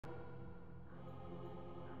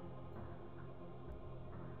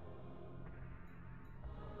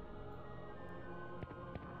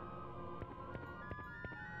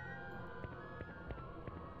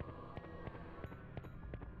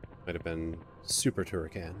Might have been Super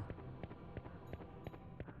Turrican.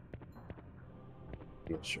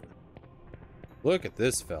 I'm not sure. Look at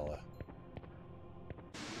this fella.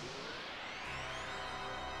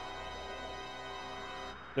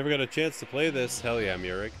 Never got a chance to play this. Hell yeah,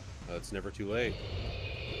 Murig. It's never too late.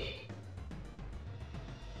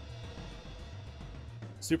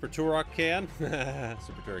 Super Turrican?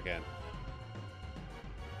 Super Turrican.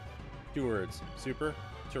 2 words. Super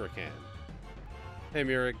Turrican. Hey,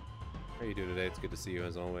 Murig. How you doing today? It's good to see you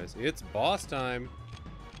as always. It's boss time.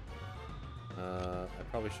 I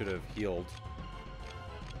probably should have healed.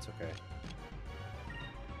 It's okay.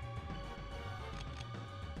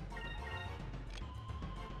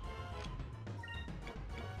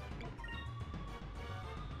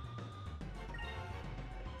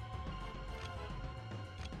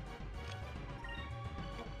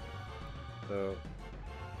 So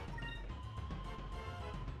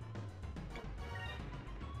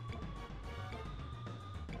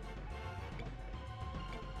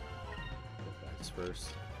first.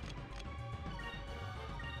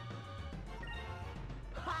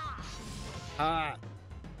 Ha!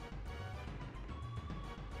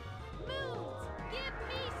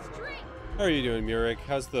 How are you doing, Murik?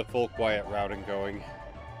 How's the full quiet routing going?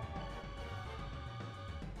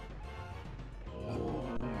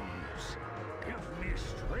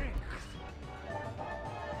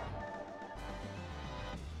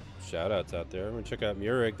 Shoutouts out there. I'm gonna check out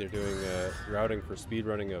Murig. They're doing routing for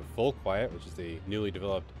speedrunning of Full Quiet, which is the newly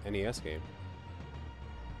developed NES game.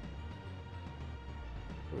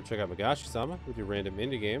 We'll check out Magashi-sama. We do random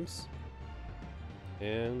indie games.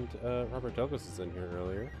 And Robert Douglas is in here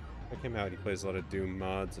earlier. Check him out. He plays a lot of Doom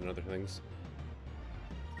mods and other things.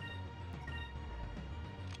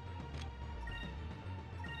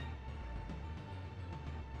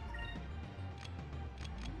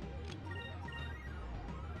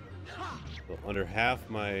 Under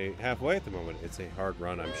halfway at the moment. It's a hard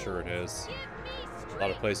run, I'm sure it is. A lot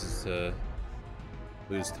of places to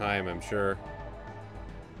lose time, I'm sure.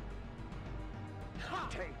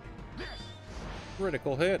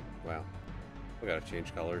 Critical hit. Wow. We gotta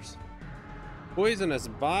change colors. Poisonous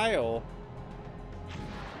bile.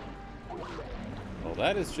 Well,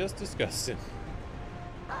 that is just disgusting.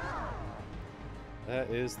 That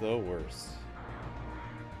is the worst.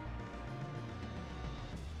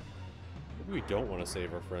 We don't want to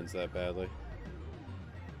save our friends that badly.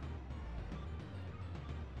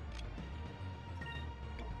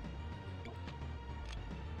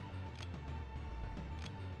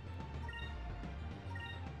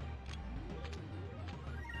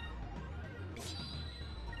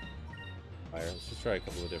 Alright, let's just try a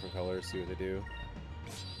couple of different colors, see what they do.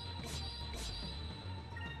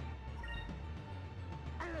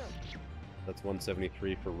 That's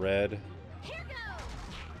 173 for red.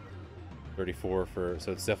 34 for,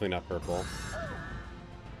 so it's definitely not purple. I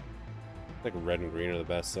think red and green are the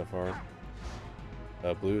best so far.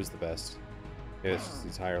 Blue is the best. Yeah, it's just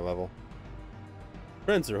these higher level.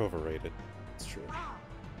 Friends are overrated. It's true.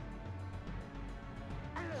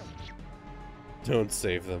 Don't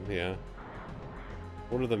save them, yeah.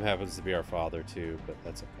 One of them happens to be our father too, but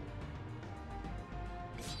that's okay.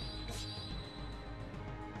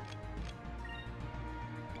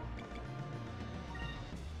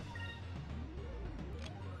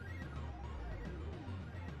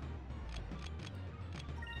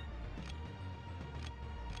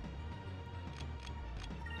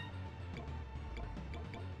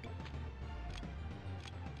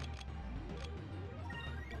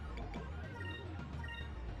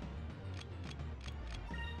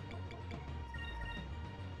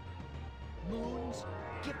 Moons,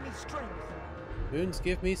 give me strength. Moons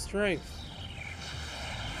give me strength.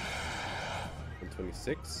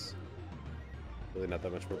 126. Really not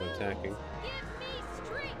that much more than attacking.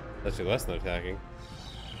 Actually less than attacking.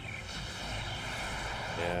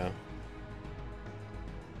 Yeah.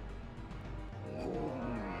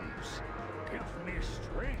 Moons, give me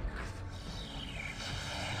strength.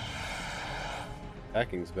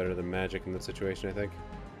 Attacking's better than magic in this situation, I think.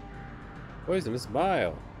 Poisonous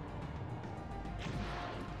bile.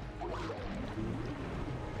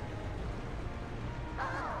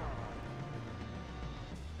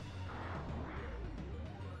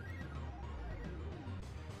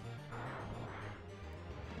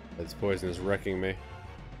 This poison is wrecking me.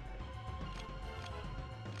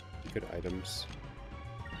 Good items.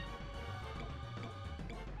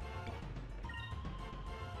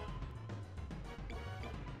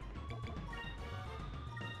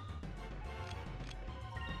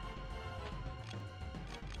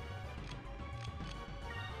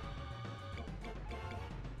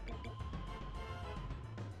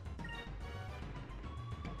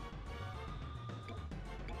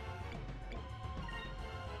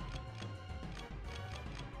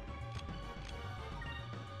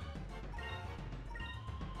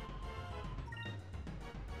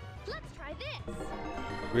 Let's try this.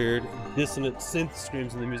 Weird dissonant synth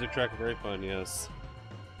screams in the music track are very fun, yes.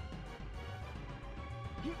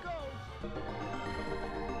 Here goes.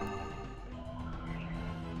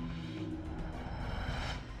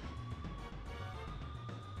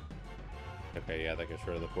 Okay, yeah, that gets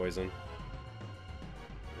rid of the poison.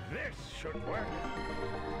 This should work.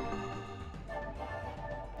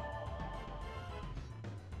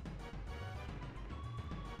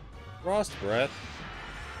 Frost breath.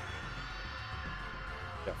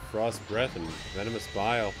 Got frost breath and venomous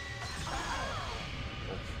bile.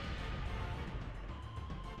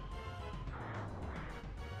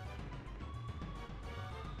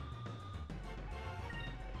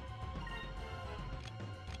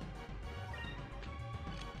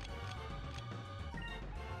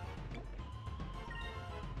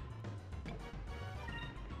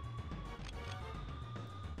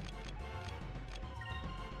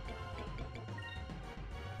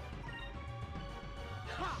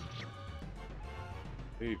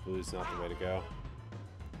 Maybe blue's not the way to go.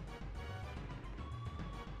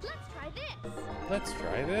 Let's try this. Let's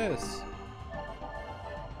try this.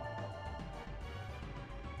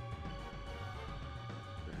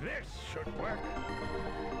 This should work.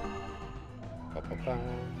 Ba-ba-ba.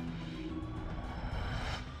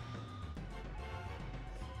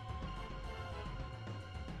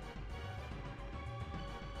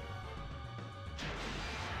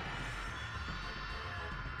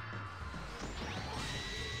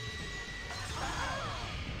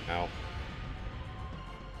 Ow.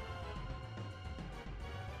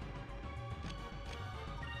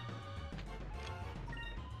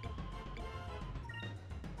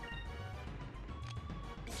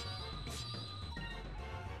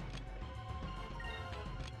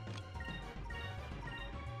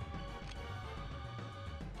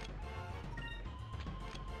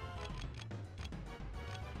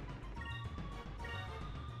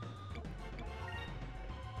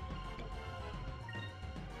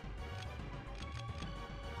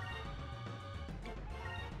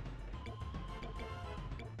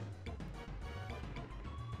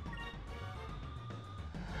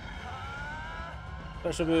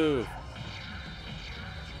 Special move.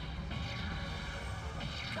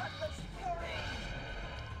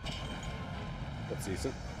 That's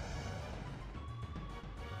decent.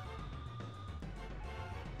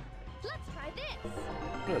 Let's try this.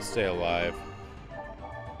 I'm gonna stay alive.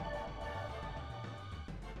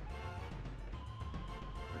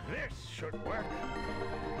 This should work.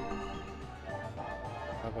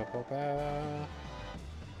 Ba-ba-ba-ba.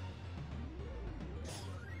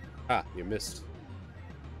 Ah, you missed.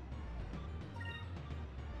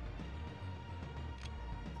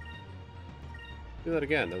 Do that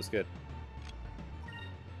again. That was good.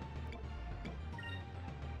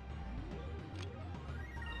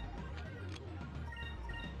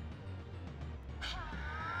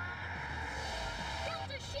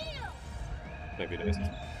 Delta shield. Maybe it is.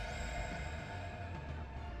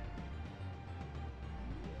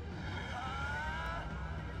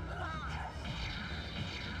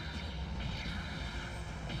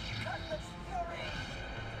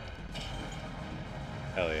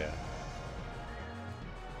 Hell yeah.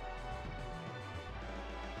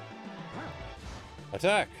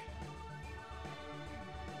 Attack!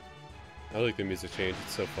 I like the music change,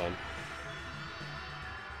 it's so fun.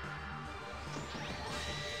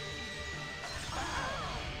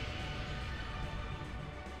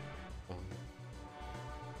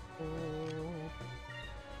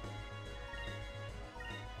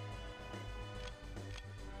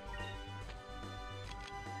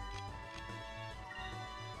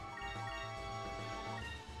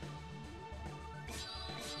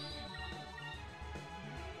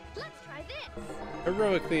 Let's try this.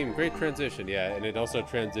 Heroic theme, great transition, yeah, and it also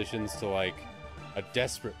transitions to like a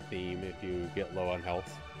desperate theme if you get low on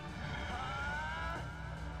health.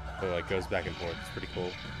 So it like goes back and forth. It's pretty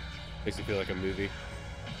cool. Makes you feel like a movie.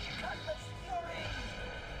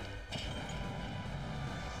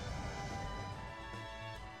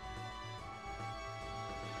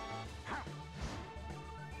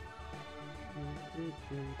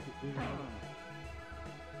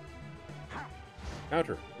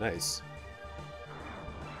 Counter, nice.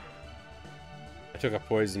 I took a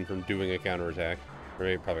poison from doing a counterattack. Or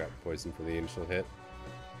maybe probably got poisoned for the initial hit.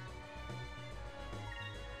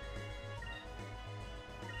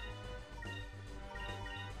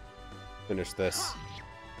 Finish this.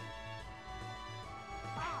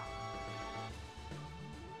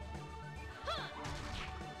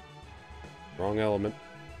 Wrong element.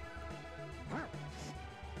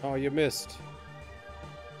 Oh, you missed.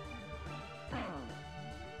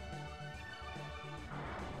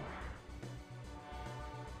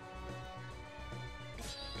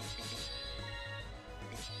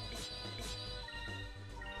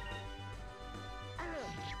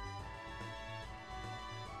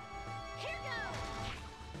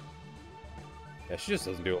 Yeah, she just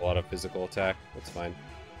doesn't do a lot of physical attack. That's fine.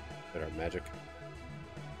 Better magic.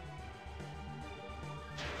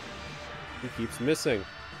 He keeps missing.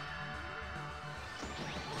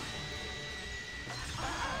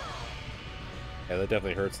 Yeah, that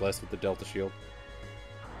definitely hurts less with the Delta Shield.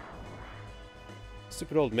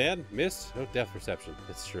 Stupid old man missed. No depth perception.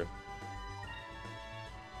 That's true.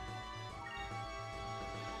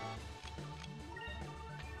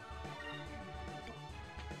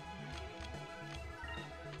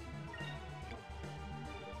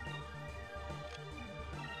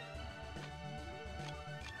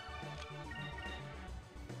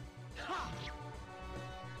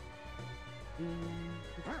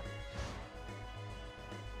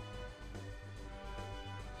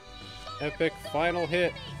 Epic final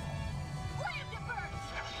hit.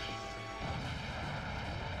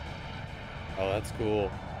 Oh, that's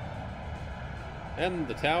cool. And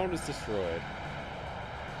the town is destroyed.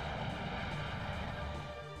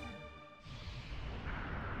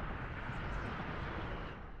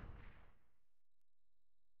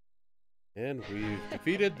 And we've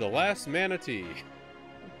defeated the last manatee.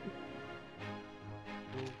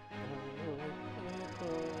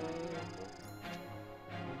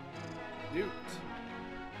 Newt.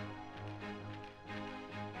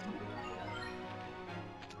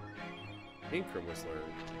 Incrum Whistler.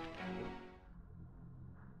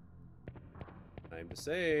 Time to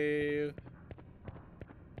save.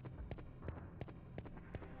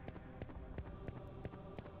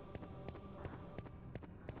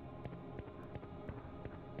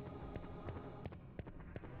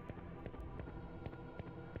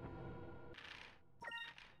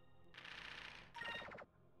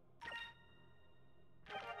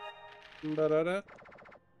 Ba-da-da.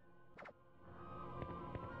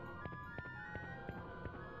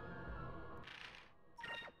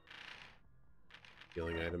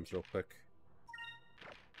 Healing items real quick.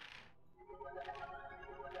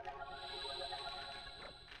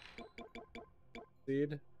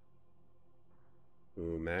 Seed.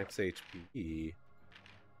 Ooh, max HP.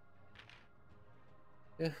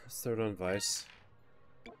 Yeah, let's throw it on Vice.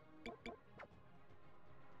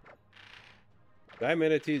 Guy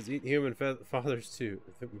manatees eat human fathers too.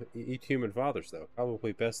 Eat human fathers, though.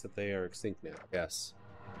 Probably best that they are extinct now. Yes.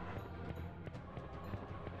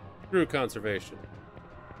 True conservation.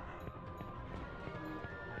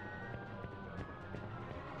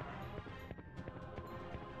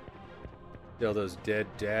 Kill those dead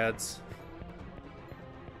dads.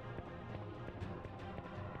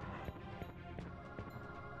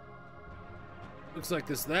 Looks like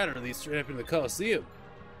this ladder leads straight up into the Coliseum.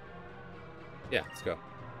 Yeah, let's go.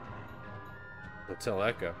 We'll tell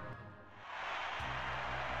Echo.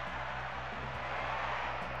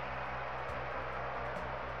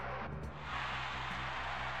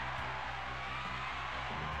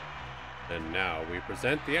 And now we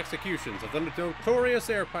present the executions of the notorious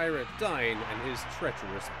air pirate Dine and his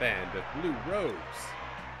treacherous band of Blue Robes.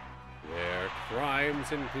 Their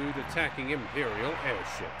crimes include attacking Imperial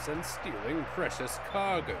airships and stealing precious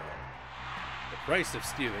cargo. The price of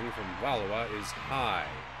stealing from Valua is high.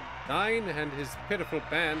 Dine and his pitiful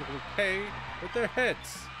band will pay with their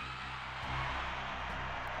heads.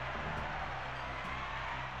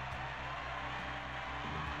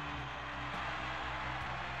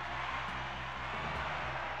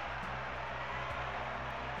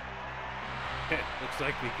 Looks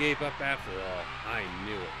like we gave up after all. I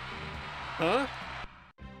knew it. Huh?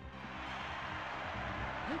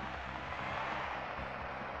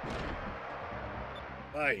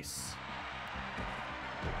 Nice.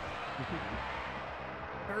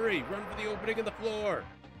 Hurry, run for the opening in the floor.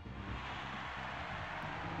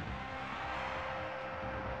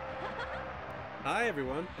 Hi,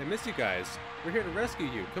 everyone. I missed you guys. We're here to rescue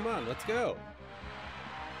you. Come on, let's go.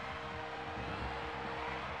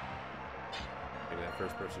 Maybe that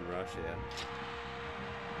first person rush, yeah.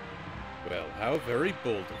 Well, how very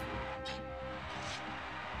bold of you.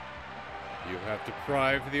 You have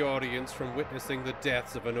deprived the audience from witnessing the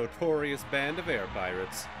deaths of a notorious band of air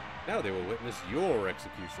pirates. Now they will witness your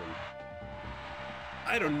execution.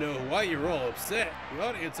 I don't know why you're all upset. The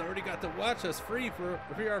audience already got to watch us free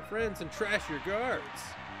our friends and trash your guards.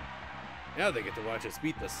 Now they get to watch us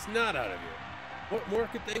beat the snot out of you. What more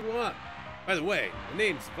could they want? By the way, the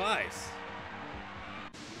name's Vice.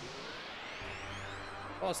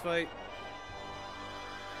 Boss fight.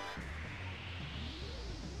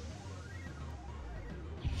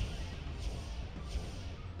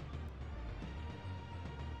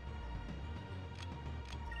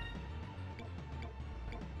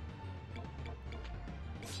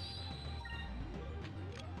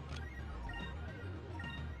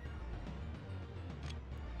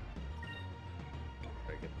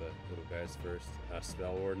 get the little guys first.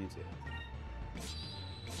 Spell Wardens, yeah.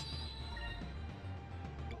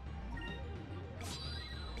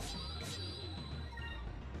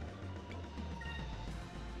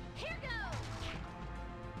 Here goes.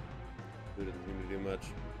 Who didn't seem to do much.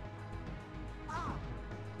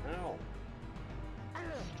 Ow!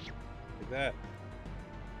 Like that.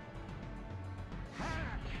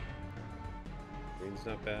 Green's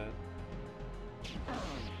not bad.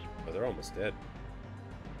 Oh, they're almost dead.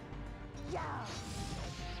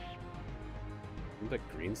 Seems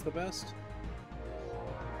like green's the best.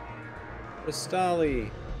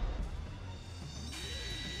 Ristali!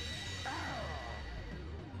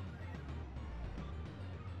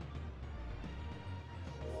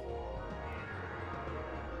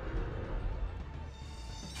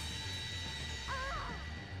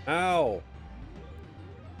 Ow!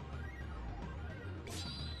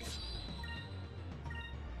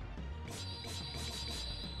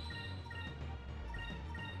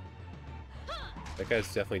 That guy's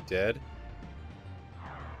definitely dead.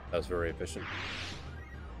 That was very efficient.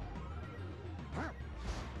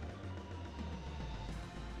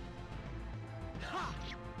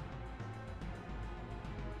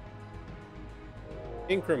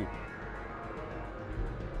 Incrum.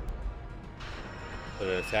 An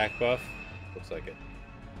attack buff? Looks like it.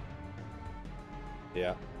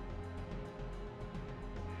 Yeah.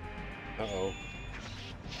 Uh-oh.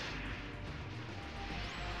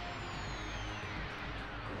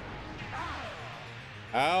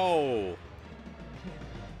 Ow!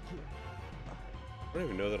 I don't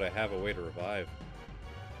even know that I have a way to revive.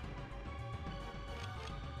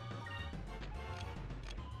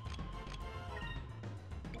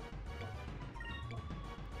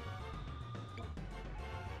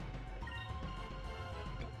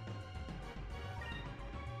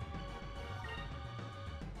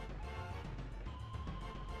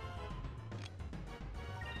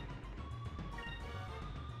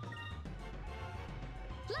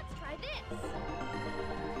 Let's try this.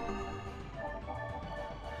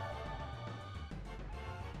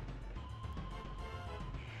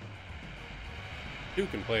 Who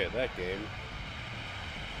can play at that game?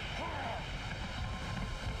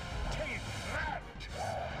 Take that!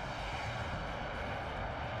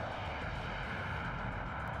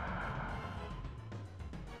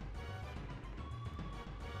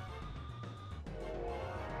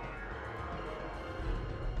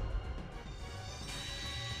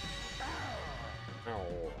 Ow.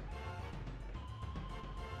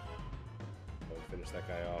 Oh, finish that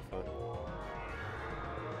guy off, huh?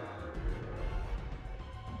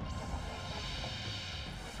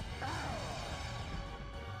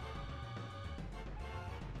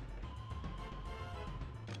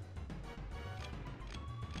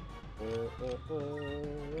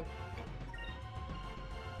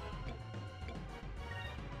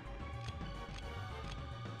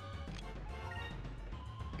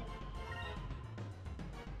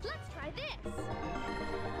 Let's try this.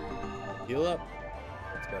 Heal up.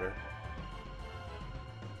 That's better.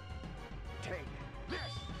 Take this!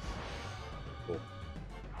 Cool.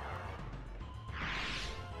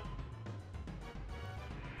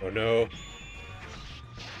 Oh no.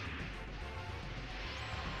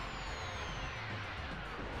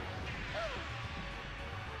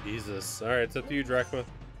 Jesus. Alright, it's up to you, Drachma.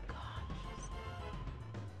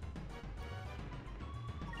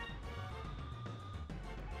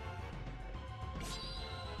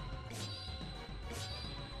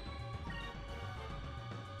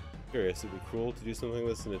 Curious, it'd be cruel to do something like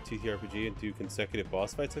this in a TTRPG and do consecutive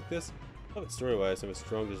boss fights like this. Love it story-wise, I have a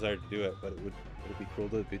strong desire to do it, but would it be cruel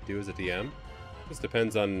to do as a DM? This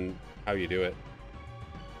depends on how you do it.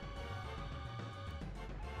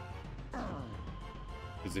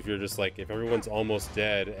 Because if you're just like, if everyone's almost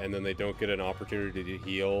dead and then they don't get an opportunity to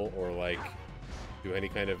heal or like do any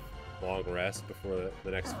kind of long rest before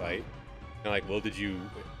the next fight, kind of like, well, did you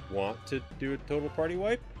want to do a total party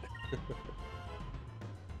wipe?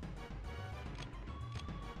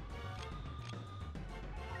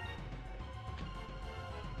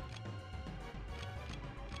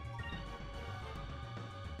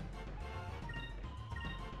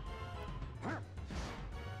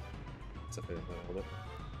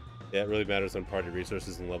 Yeah, it really matters on party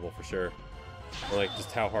resources and level for sure. Or like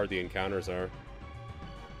just how hard the encounters are.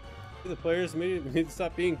 The players need to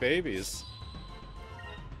stop being babies.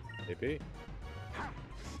 Maybe.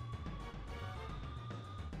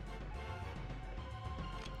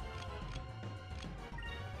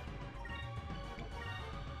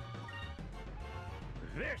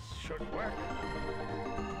 This should work.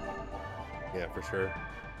 Yeah, for sure.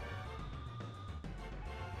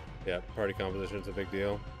 Yeah, party composition's a big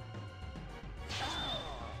deal.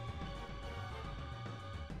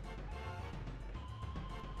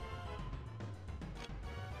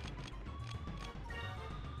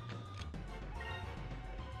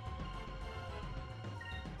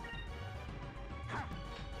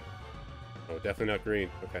 Oh, definitely not green.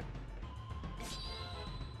 Okay.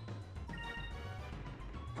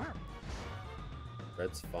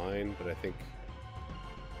 Red's fine, but I think...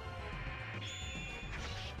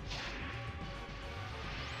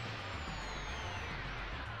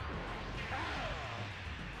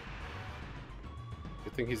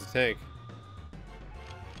 Good thing he's a tank.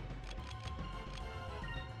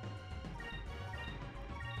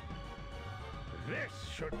 This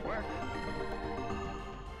should work.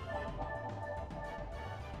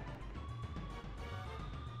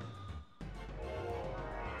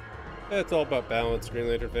 Yeah, it's all about balance, Green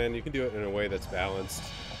Lantern fan. You can do it in a way that's balanced.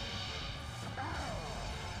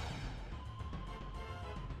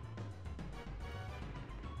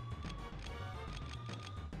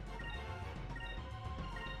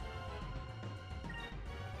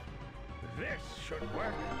 This should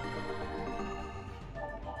work.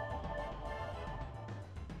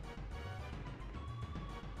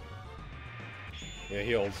 Yeah,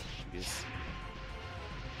 healed. Jeez.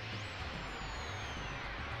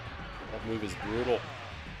 That move is brutal.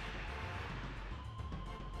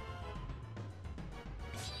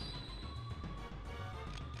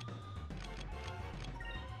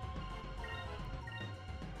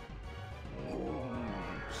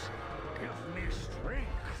 Wounds give me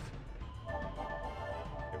strength.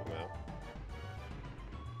 Take him out.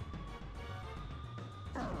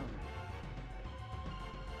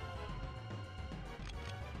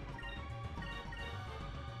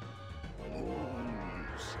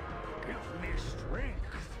 Wounds give me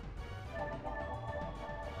strength.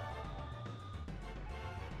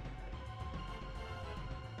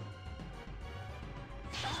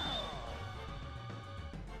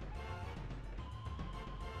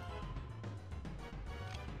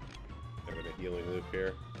 I'm in a healing loop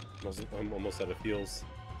here. I'm almost out of heals.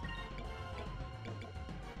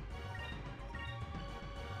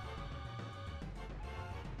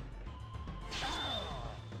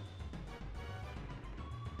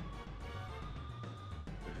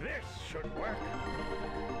 This should work.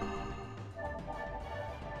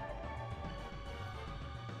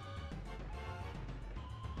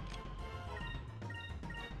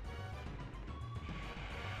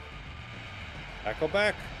 Tackle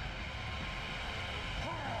back!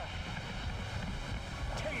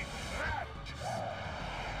 Take that!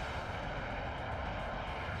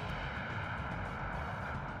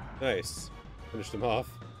 Nice. Finished him off.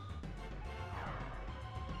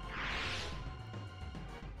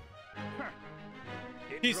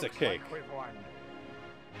 It Piece of looks cake. like we've won.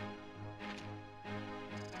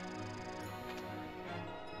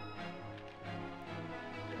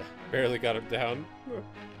 Barely got him down.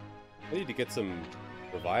 I need to get some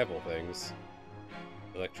revival things.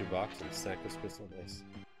 Electric box and Sacrifice crystal. Nice.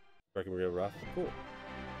 Reckon we're real rough. Cool.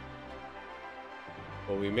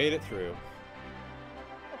 Well, we made it through.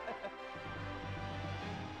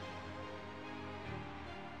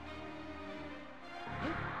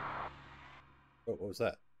 Oh, what was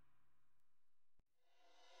that?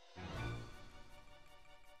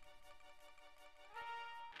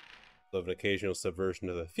 Love an occasional subversion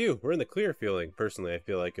of the phew. We're in the clear feeling. Personally, I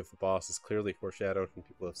feel like if the boss is clearly foreshadowed and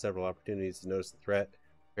people have several opportunities to notice the threat,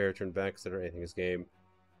 prepare, turn back, consider anything is game.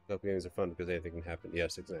 Co-op games are fun because anything can happen.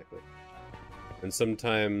 Yes, exactly. And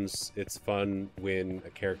sometimes it's fun when a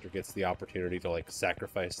character gets the opportunity to like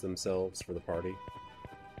sacrifice themselves for the party.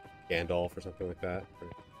 Gandalf or something like that.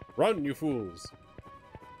 Run, you fools!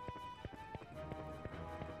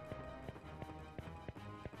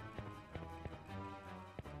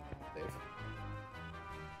 Save.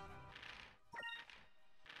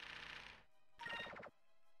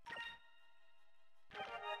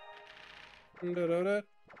 Da-da-da.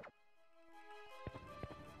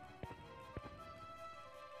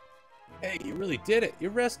 Hey, you really did it! You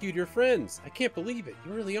rescued your friends! I can't believe it!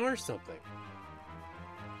 You really are something!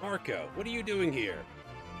 Marco, what are you doing here?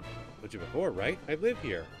 Told you before, right? I live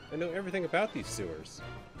here. I know everything about these sewers.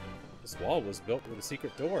 This wall was built with a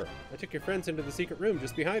secret door. I took your friends into the secret room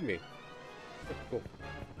just behind me. Oh, cool.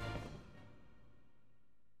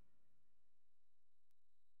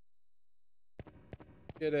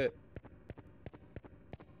 Did it.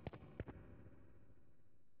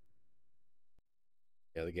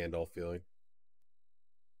 Yeah, the Gandalf feeling.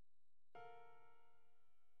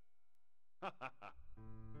 A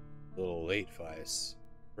little late, Vice.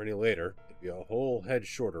 For any later, it'd be a whole head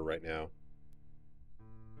shorter right now.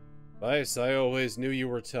 Vice, I always knew you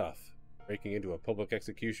were tough. Breaking into a public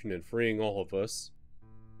execution and freeing all of us.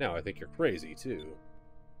 Now I think you're crazy, too.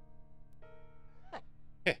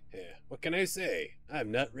 Heh heh, what can I say?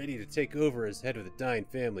 I'm not ready to take over as head of the Dine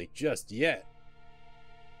family just yet.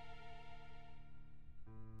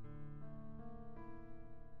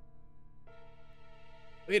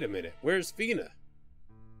 Wait a minute, where's Fina?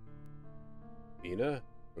 Fina?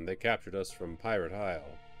 When they captured us from Pirate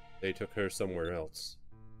Isle, they took her somewhere else.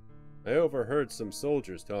 I overheard some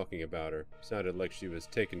soldiers talking about her. Sounded like she was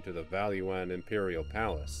taken to the Valuan Imperial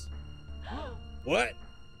Palace. What?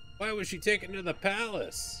 Why was she taken to the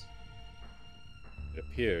palace? It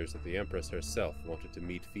appears that the Empress herself wanted to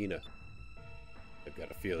meet Fina. I've got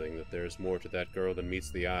a feeling that there's more to that girl than meets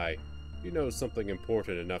the eye. She knows something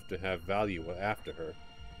important enough to have value after her.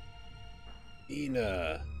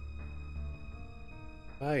 Fina.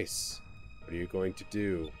 Vice, what are you going to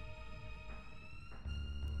do?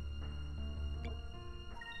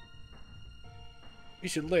 We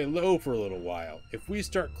should lay low for a little while. If we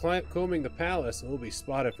start combing the palace, we'll be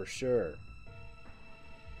spotted for sure.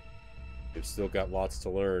 We've still got lots to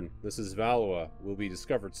learn. This is Valua. We'll be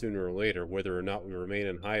discovered sooner or later, whether or not we remain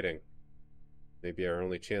in hiding. Maybe our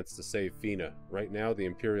only chance to save Fina. Right now, the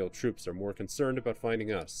Imperial troops are more concerned about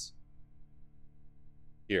finding us.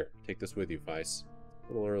 Here, take this with you, Vice.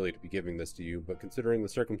 A little early to be giving this to you, but considering the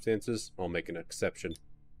circumstances, I'll make an exception.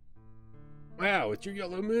 Wow, it's your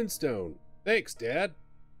yellow moonstone! Thanks, Dad!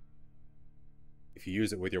 If you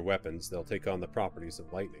use it with your weapons, they'll take on the properties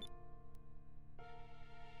of lightning.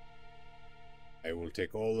 I will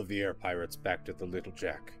take all of the air pirates back to the Little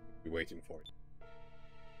Jack. Be waiting for you.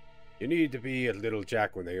 You need to be at Little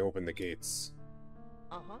Jack when they open the gates.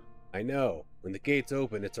 Uh-huh. I know. When the gates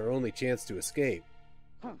open, it's our only chance to escape.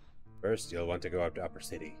 First, you'll want to go out to Upper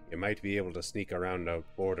City. You might be able to sneak around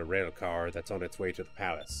aboard a rail car that's on its way to the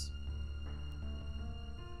palace.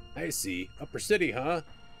 I see. Upper City, huh?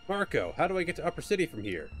 Marco, how do I get to Upper City from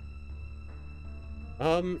here?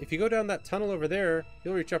 If you go down that tunnel over there,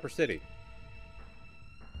 you'll reach Upper City.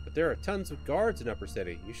 But there are tons of guards in Upper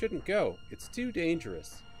City. You shouldn't go. It's too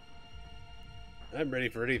dangerous. I'm ready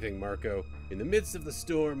for anything, Marco. In the midst of the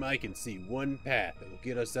storm, I can see one path that will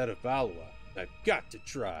get us out of Valua. I've got to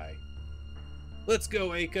try. Let's go,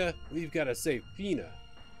 Aika. We've got to save Fina.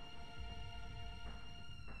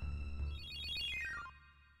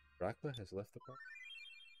 Drachma has left the park.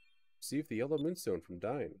 Receive the yellow moonstone from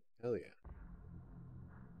Dine. Hell yeah.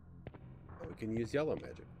 Oh, we can use yellow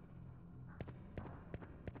magic.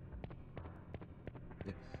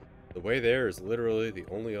 The way there is literally the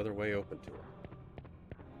only other way open to her.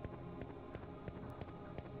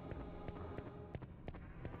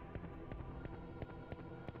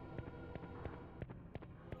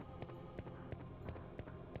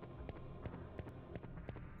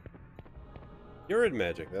 You're in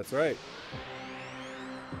magic, that's right.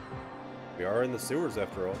 We are in the sewers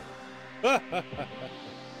after all.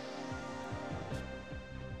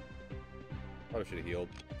 Probably should have healed.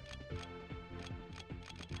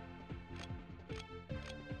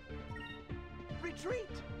 Retreat!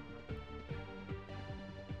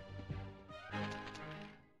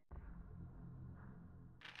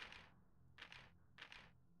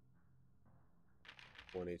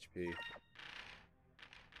 One HP.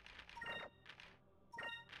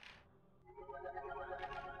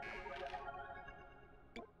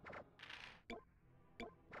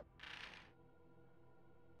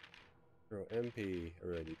 Throw MP. I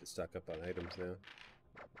really need to stock up on items now.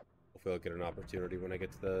 Hopefully I'll get an opportunity when I get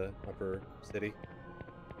to the upper city.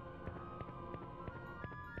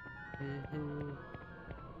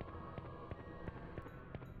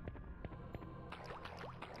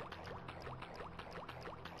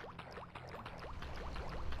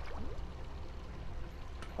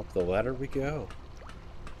 Up the ladder we go.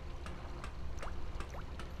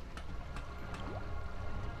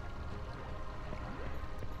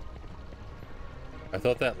 I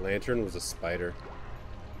thought that lantern was a spider.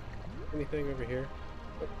 Anything over here?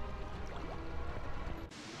 Oh.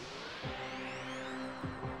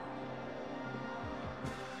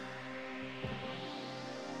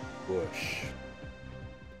 Bush.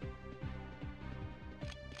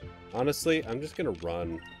 Honestly, I'm just gonna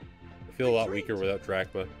run. I feel a lot weaker without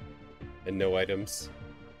Drachma and no items.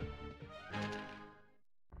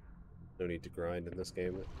 No need to grind in this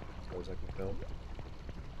game, as far as I can tell.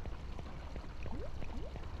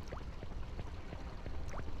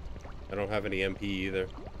 I don't have any MP either.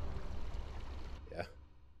 Yeah.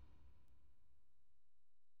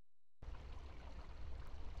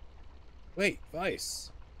 Wait,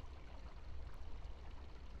 Vice.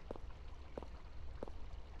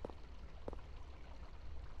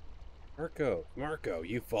 Marco,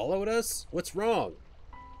 you followed us? What's wrong?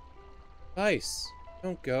 Ice,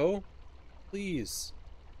 don't go. Please.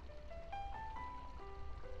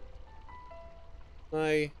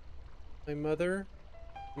 My mother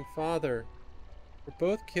and father were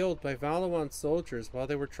both killed by Valawan soldiers while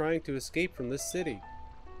they were trying to escape from this city.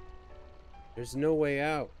 There's no way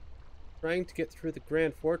out. Trying to get through the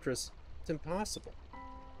Grand Fortress, it's impossible.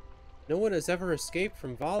 No one has ever escaped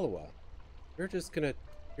from Valawa. You're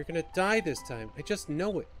gonna die this time. I just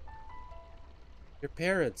know it. Your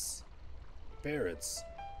parents.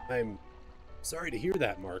 I'm sorry to hear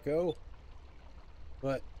that, Marco.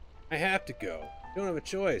 But I have to go. I don't have a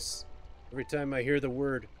choice. Every time I hear the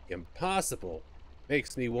word impossible,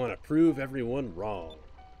 makes me want to prove everyone wrong.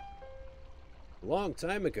 A long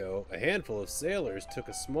time ago, a handful of sailors took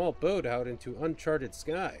a small boat out into uncharted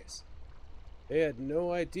skies. They had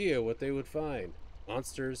no idea what they would find.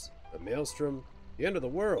 Monsters, a maelstrom, the end of the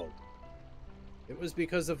world. It was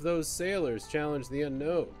because of those sailors challenged the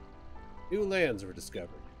unknown. New lands were discovered.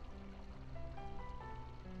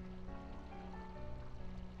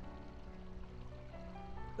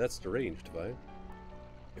 That's deranged, Vi.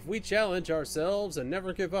 If we challenge ourselves and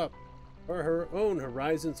never give up, our own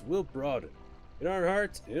horizons will broaden. In our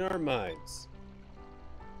hearts, in our minds.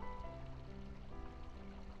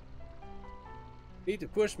 I need to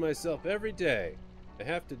push myself every day. I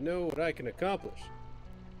have to know what I can accomplish.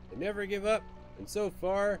 I never give up, and so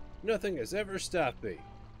far, nothing has ever stopped me.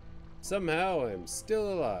 Somehow, I'm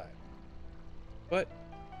still alive. But,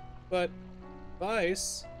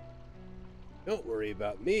 Vice, don't worry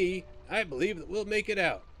about me. I believe that we'll make it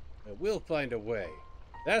out. And we'll find a way.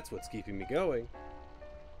 That's what's keeping me going.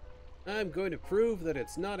 I'm going to prove that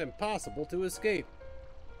it's not impossible to escape.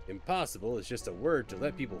 Impossible is just a word to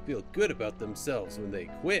let people feel good about themselves when they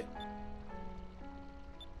quit.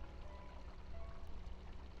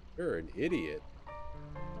 You're an idiot.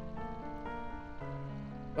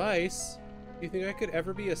 Vice, do you think I could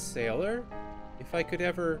ever be a sailor? If I could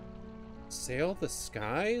ever sail the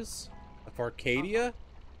skies of Arcadia?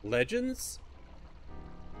 Legends?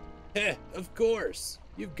 Heh, of course.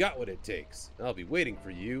 You've got what it takes. I'll be waiting for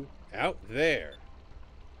you out there.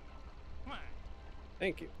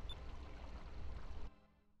 Thank you.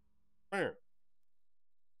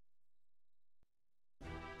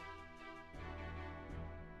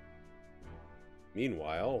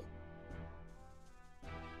 Meanwhile,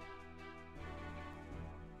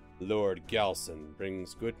 Lord Galson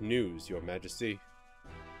brings good news, Your Majesty.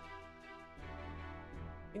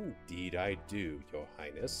 Indeed I do, Your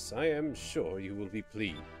Highness. I am sure you will be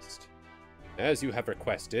pleased. As you have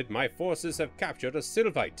requested, my forces have captured a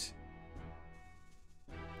Sylvite.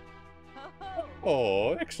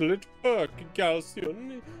 Oh, excellent work,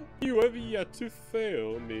 Galcion. You have yet to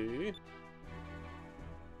fail me.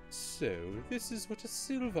 So, this is what a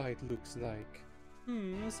Sylvite looks like.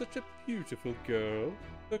 Such a beautiful girl.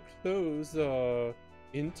 Her clothes are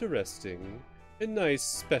interesting. A nice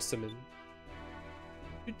specimen.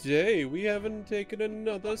 Today, we haven't taken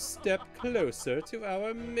another step closer to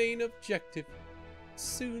our main objective.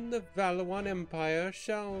 Soon the Valawan Empire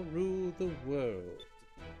shall rule the world.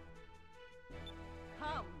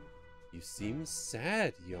 Come. You seem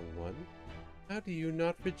sad, young one. How do you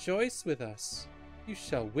not rejoice with us? You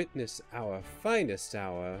shall witness our finest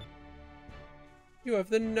hour. You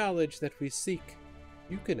have the knowledge that we seek.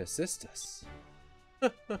 You can assist us.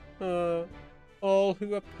 All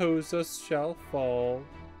who oppose us shall fall.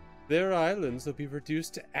 Their islands will be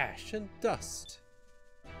reduced to ash and dust.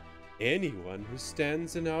 Anyone who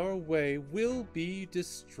stands in our way will be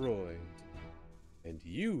destroyed. And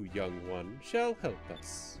you, young one, shall help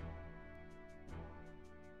us.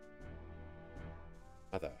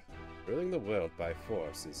 Mother, ruling the world by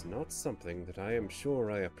force is not something that I am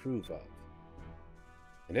sure I approve of.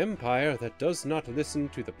 An empire that does not listen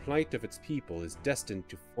to the plight of its people is destined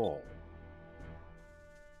to fall.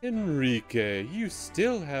 Enrique, you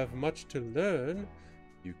still have much to learn.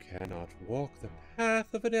 You cannot walk the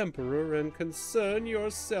path of an emperor and concern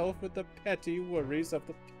yourself with the petty worries of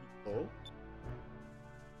the people.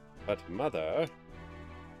 But, Mother...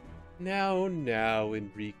 Now,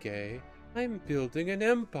 Enrique, I'm building an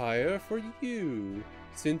empire for you.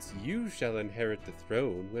 Since you shall inherit the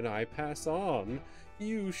throne when I pass on,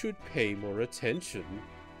 you should pay more attention.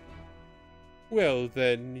 Well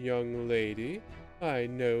then, young lady, I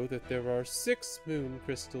know that there are 6 moon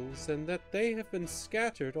crystals and that they have been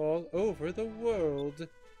scattered all over the world.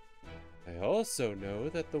 I also know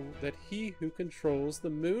that he who controls the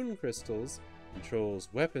moon crystals controls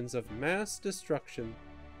weapons of mass destruction.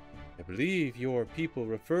 I believe your people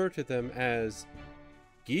refer to them as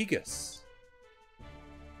Gigas.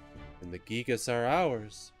 And the Gigas are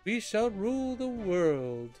ours. We shall rule the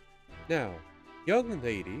world. Now, young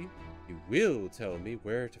lady, you will tell me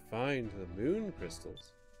where to find the moon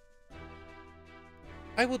crystals.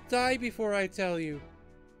 I will die before I tell you.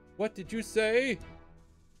 What did you say?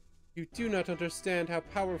 You do not understand how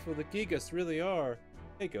powerful the Gigas really are.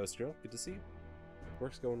 Hey, Ghost Girl, good to see you.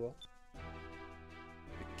 Work's going well.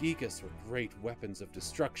 The Gigas were great weapons of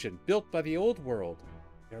destruction built by the old world.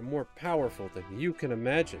 They are more powerful than you can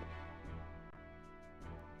imagine.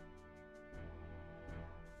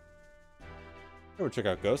 Go check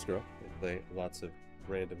out Ghost Girl. They play lots of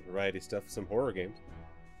random variety stuff, some horror games,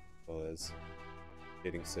 as well as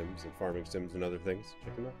dating sims and farming sims and other things.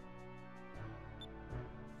 Check them out.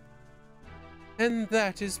 And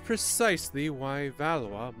that is precisely why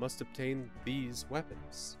Valois must obtain these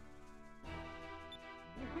weapons.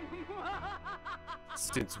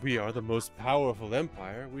 Since we are the most powerful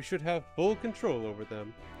empire, we should have full control over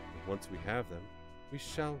them. And once we have them, we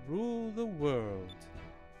shall rule the world.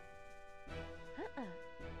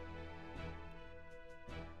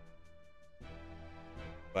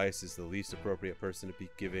 Vice is the least appropriate person to be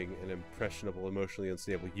giving an impressionable, emotionally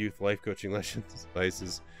unstable youth life coaching lessons. Vice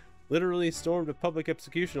is literally stormed a public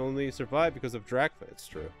execution, only survived because of Drachma. It's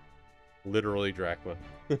true. Literally Drachma.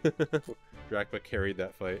 Drachma carried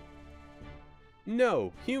that fight.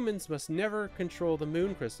 No, humans must never control the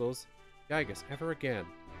moon crystals, Gygas, ever again.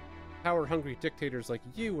 Power-hungry dictators like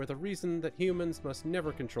you are the reason that humans must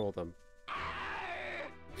never control them.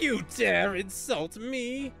 You dare insult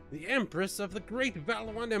me, the Empress of the Great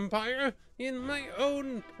Valois Empire, in my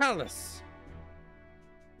own palace!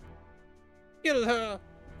 Kill her!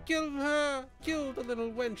 Kill her! Kill the little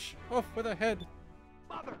wench! Off with her head!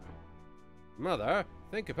 Mother! Mother,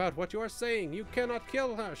 think about what you are saying. You cannot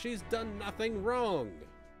kill her. She's done nothing wrong.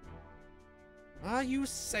 Are you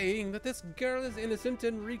saying that this girl is innocent,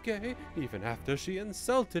 Enrique, even after she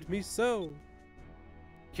insulted me so?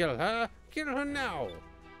 Kill her! Kill her now!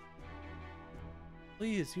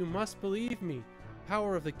 Please, you must believe me. The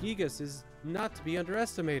power of the Gigas is not to be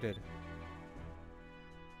underestimated.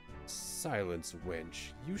 Silence,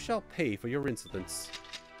 wench. You shall pay for your insolence.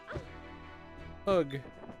 Ugh.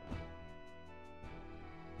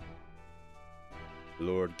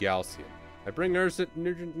 Lord Galcian, I bring urgent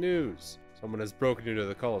news. Someone has broken into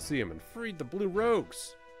the Colosseum and freed the Blue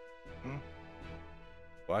Rogues.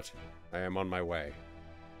 What? I am on my way.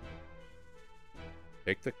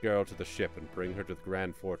 Take the girl to the ship and bring her to the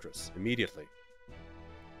Grand Fortress, immediately.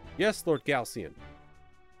 Yes, Lord Galcian.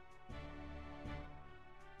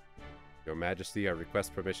 Your Majesty, I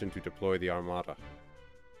request permission to deploy the Armada.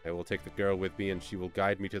 I will take the girl with me and she will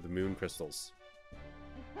guide me to the moon crystals.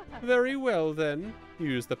 Very well, then.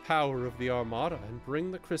 Use the power of the Armada and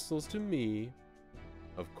bring the crystals to me.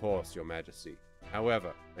 Of course, Your Majesty.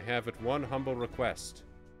 However, I have but one humble request.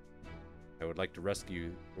 I would like to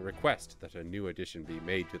request that a new addition be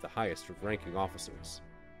made to the highest of ranking officers.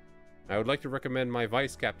 I would like to recommend my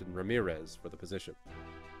Vice Captain Ramirez for the position.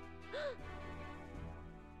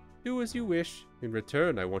 Do as you wish. In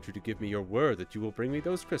return, I want you to give me your word that you will bring me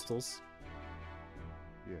those crystals.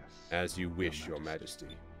 Yes. As you wish, Your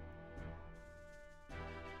Majesty.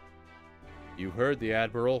 You heard the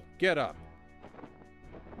Admiral. Get up.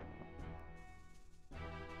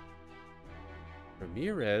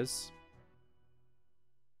 Ramirez?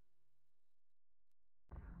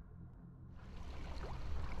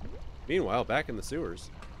 Meanwhile, back in the sewers.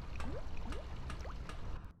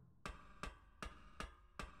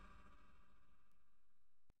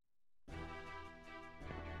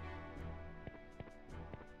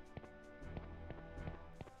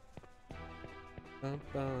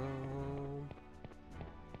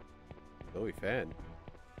 Chloe fan.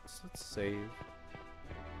 Let's save.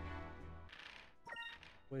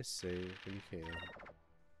 Always save when you can.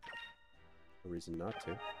 No reason not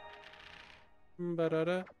to.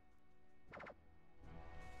 Ba-da-da.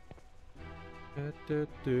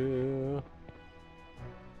 Da-da-da.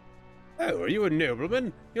 Oh, are you a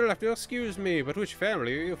nobleman? You'll have to excuse me, but which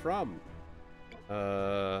family are you from?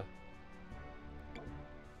 Tyne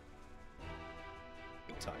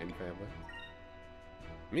family.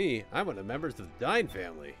 Me? I'm one of the members of the Dyne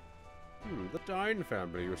family. The Dyne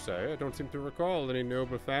family, you say? I don't seem to recall any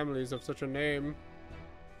noble families of such a name.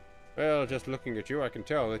 Well, just looking at you, I can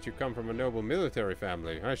tell that you come from a noble military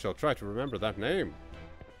family. I shall try to remember that name.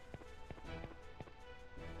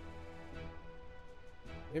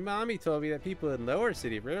 My mommy told me that people in Lower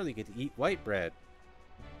City rarely get to eat white bread.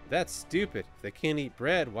 That's stupid. If they can't eat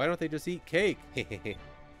bread, why don't they just eat cake?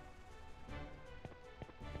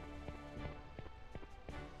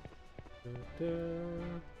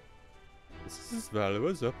 This is as valid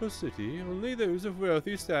as Upper City. Only those of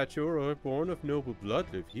wealthy stature or born of noble blood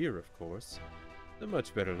live here, of course. It's a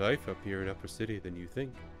much better life up here in Upper City than you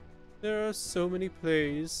think. There are so many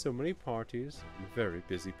plays, so many parties. I'm a very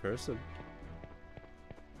busy person.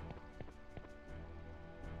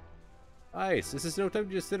 Ice, this is no time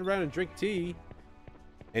to just sit around and drink tea.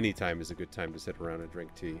 Any time is a good time to sit around and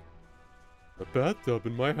drink tea. A bathtub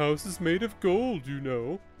in my house is made of gold, you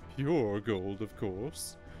know. Pure gold, of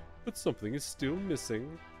course. But something is still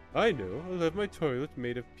missing. I know, I'll have my toilet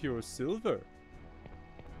made of pure silver.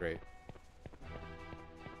 Great.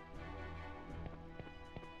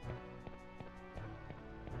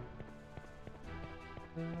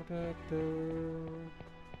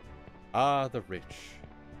 Ah, the rich.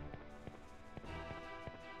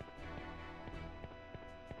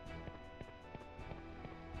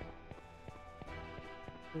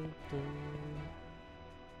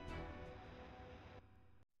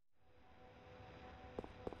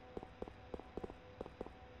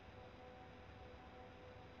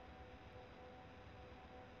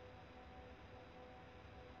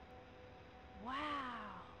 Wow.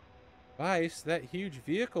 Vice, that huge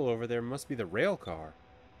vehicle over there must be the rail car.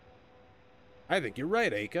 I think you're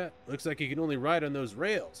right, Aka. Looks like you can only ride on those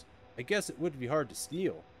rails. I guess it would be hard to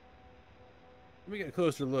steal. Let me get a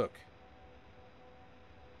closer look.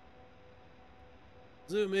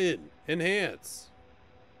 Zoom in. Enhance.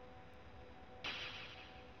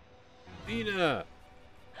 Vina!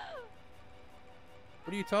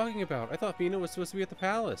 What are you talking about? I thought Vina was supposed to be at the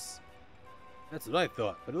palace. That's what I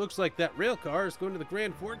thought, but it looks like that rail car is going to the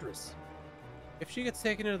Grand Fortress. If she gets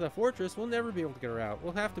taken into the fortress, we'll never be able to get her out.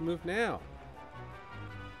 We'll have to move now.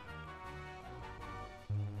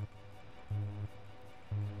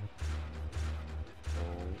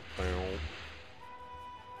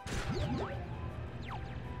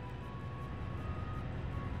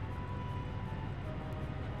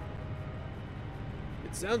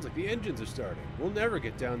 It sounds like the engines are starting. We'll never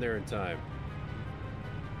get down there in time.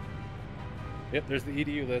 Yep, there's the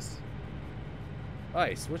EDU list.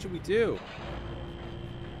 Ice, what should we do?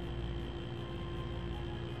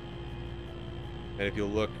 And if you'll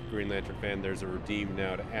look, Green Lantern fan, there's a redeem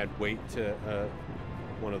now to add weight to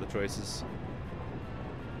one of the choices.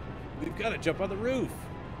 We've got to jump on the roof.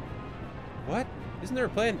 What? Isn't there a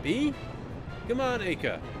plan B? Come on,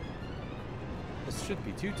 Aka. This shouldn't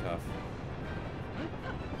be too tough.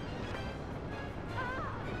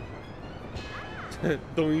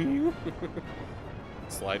 Doing.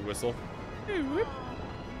 Slide whistle.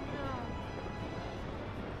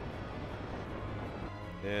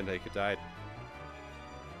 And Aka died.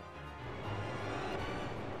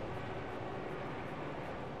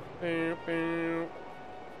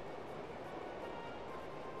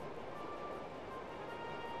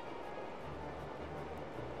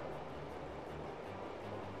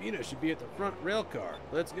 Vina should be at the front rail car.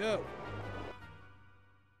 Let's go.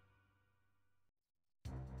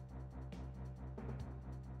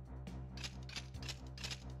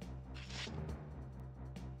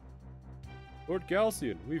 Lord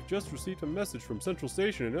Galcian, we've just received a message from Central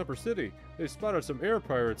Station in Upper City. They spotted some air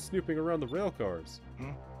pirates snooping around the rail cars.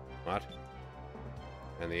 What?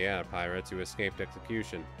 And the air pirates who escaped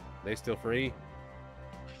execution. They still free?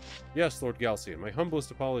 Yes, Lord Galcian, my humblest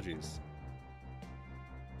apologies.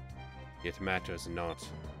 It matters not.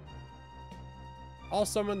 I'll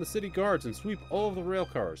summon the city guards and sweep all of the rail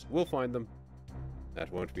cars. We'll find them.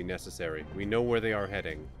 That won't be necessary. We know where they are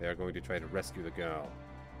heading. They are going to try to rescue the girl.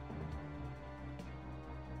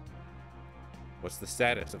 What's the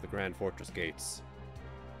status of the Grand Fortress gates?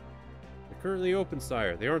 They're currently open,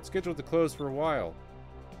 sire. They aren't scheduled to close for a while.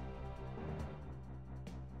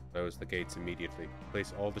 Close the gates immediately.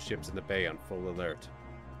 Place all the ships in the bay on full alert.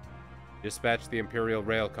 Dispatch the Imperial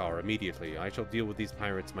rail car immediately. I shall deal with these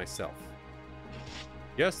pirates myself.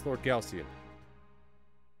 Yes, Lord Galcian.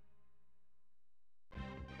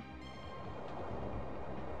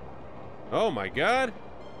 Oh my god!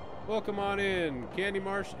 Welcome on in, Candy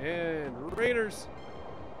Marsh and Raiders.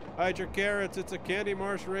 Hide your carrots, it's a Candy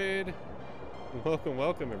Marsh raid. Welcome,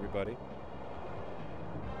 welcome everybody.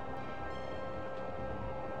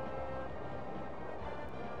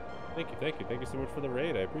 Thank you so much for the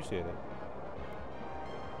raid, I appreciate it.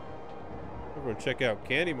 Everyone check out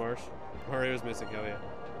Candy Marsh. Mario's missing, hell yeah.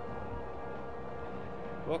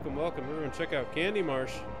 Welcome, welcome, everyone check out Candy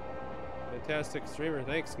Marsh. Fantastic streamer,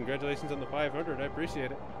 thanks, congratulations on the 500, I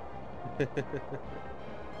appreciate it.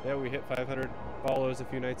 Yeah, we hit 500 follows a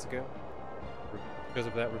few nights ago. Because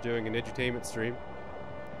of that, we're doing an edutainment stream.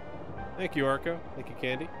 Thank you, Arco. Thank you,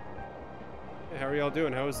 Candy. Hey, how are y'all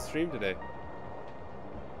doing? How was the stream today?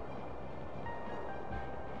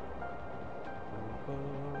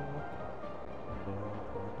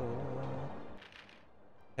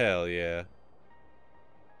 Hell yeah.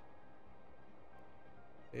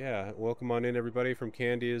 Yeah, welcome on in everybody from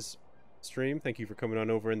Candy's stream. Thank you for coming on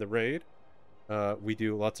over in the raid. We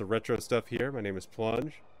do lots of retro stuff here. My name is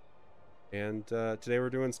Plunge. And today we're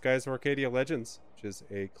doing Skies of Arcadia Legends, which is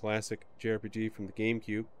a classic JRPG from the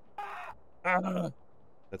GameCube.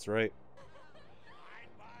 That's right.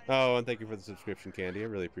 Oh, and thank you for the subscription, Candy. I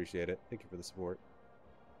really appreciate it. Thank you for the support.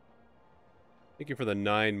 Thank you for the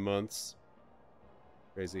 9 months.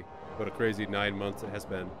 Crazy. What a crazy 9 months it has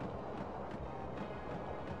been.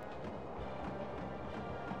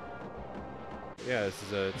 Yeah, this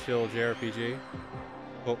is a chill JRPG.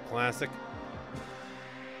 Cult classic.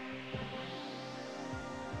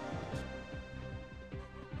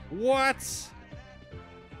 What?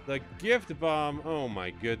 The gift bomb. Oh my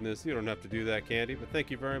goodness. You don't have to do that, Candy, but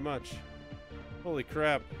thank you very much. Holy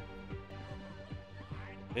crap.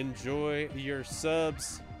 Enjoy your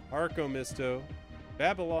subs. Arcomisto,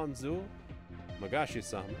 Babylon Zul,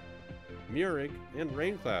 Magashi-sama, Murig, and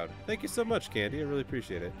Raincloud. Thank you so much, Candy. I really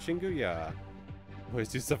appreciate it. Shinguya. Always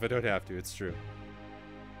do stuff I don't have to. It's true.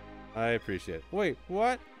 I appreciate it. Wait,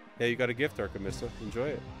 what? Yeah, you got a gift, Arcomisto. Enjoy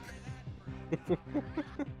it.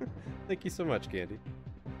 Thank you so much, Candy.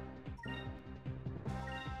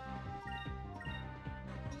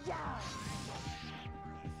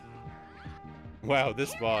 Wow,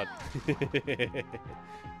 this mod.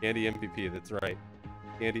 Candy MVP, that's right.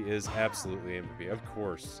 Candy is absolutely MVP. Of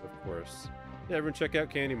course, of course. Yeah, everyone check out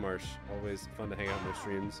Candy Marsh. Always fun to hang out in their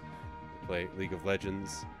streams. Play League of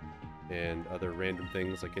Legends and other random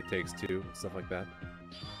things like It Takes Two, stuff like that.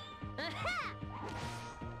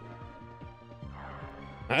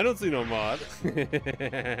 I don't see no mod.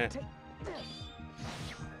 That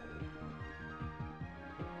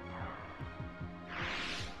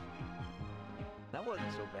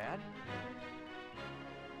wasn't so bad.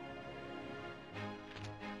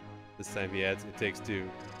 This time he adds It Takes Two.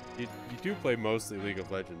 You do play mostly League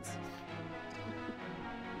of Legends.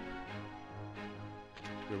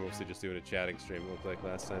 We're mostly just doing a chatting stream, it looked like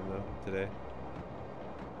last time though, today.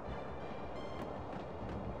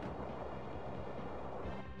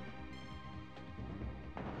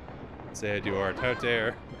 Say I do art, how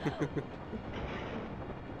dare.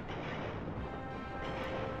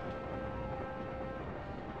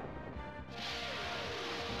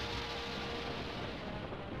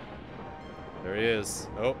 There he is.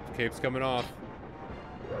 Oh, cape's coming off.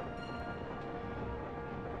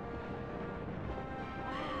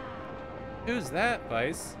 Who's that,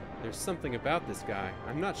 Vice? There's something about this guy.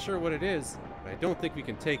 I'm not sure what it is, but I don't think we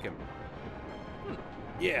can take him.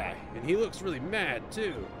 Yeah, and he looks really mad,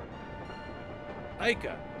 too.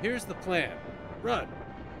 Aika, here's the plan. Run.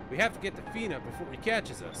 We have to get to Fina before he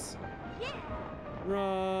catches us. Yeah.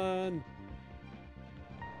 Run.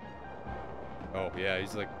 Oh, yeah,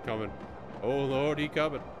 he's like coming. Oh, Lord, he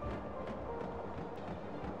coming.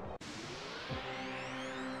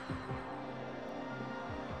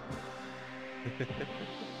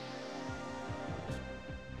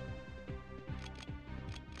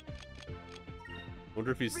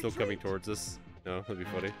 Wonder if he's still coming towards us. No, that'd be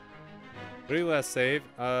funny. When did he last save?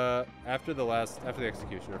 After the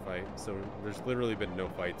executioner fight. So there's literally been no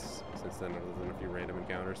fights since then, other than a few random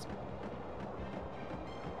encounters.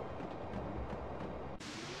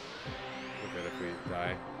 We're good if we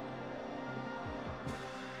die.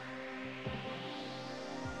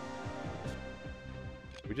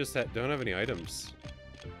 We just don't have any items.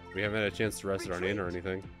 We haven't had a chance to rest our in or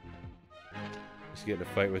anything. Just get in a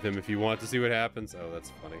fight with him if you want to see what happens. Oh,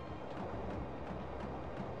 that's funny.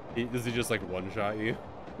 Does he just like one-shot you?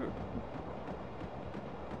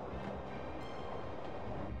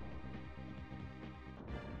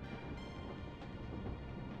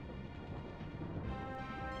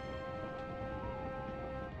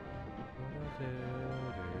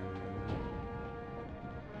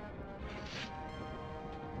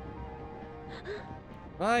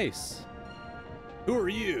 Nice. Who are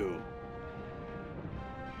you?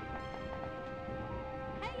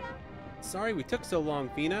 Sorry we took so long,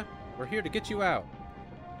 Fina. We're here to get you out.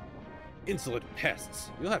 Insolent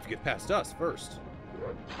pests. You'll have to get past us first.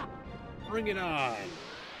 Bring it on.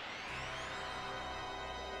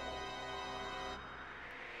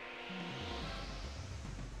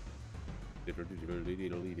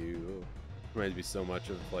 Reminds me so much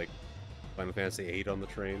of like Final Fantasy VIII on the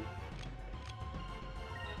train.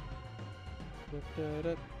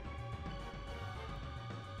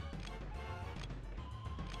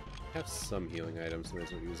 Have some healing items, may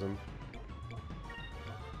as well use them.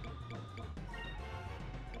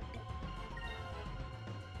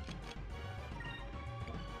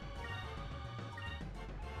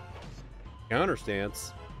 Counter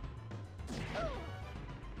stance.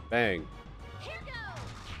 Bang. Here goes.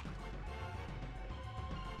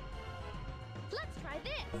 Let's try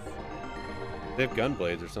this. They have gun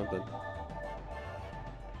blades or something.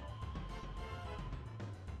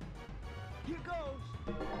 Here goes.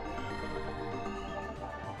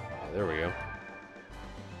 There we go.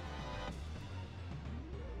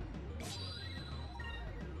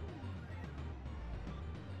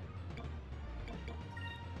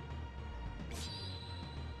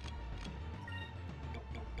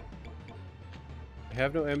 I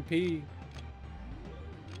have no MP.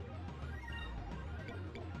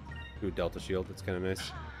 Ooh, Delta Shield. That's kind of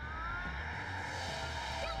nice.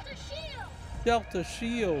 Delta shield. Delta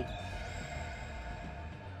Shield.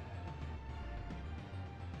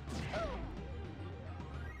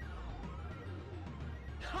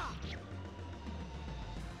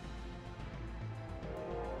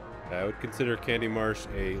 I would consider Candy Marsh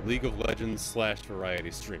a League of Legends / variety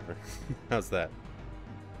streamer. How's that?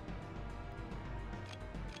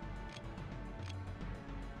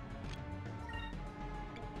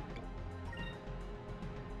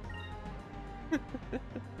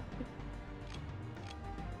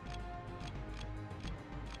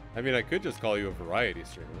 I mean, I could just call you a variety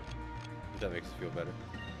streamer, if that makes you feel better.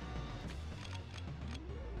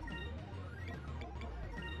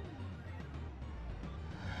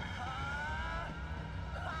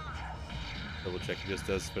 Double check, it just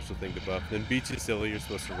does special thing to buff. Then beats you silly, you're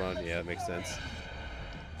supposed to run. Yeah, it makes sense.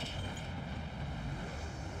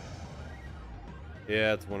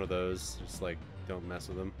 Yeah, it's one of those. Just like, don't mess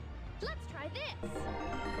with them. Let's try this.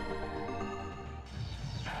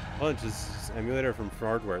 Punch is emulator from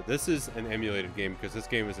hardware. This is an emulated game because this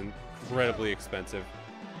game is incredibly expensive.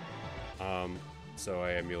 So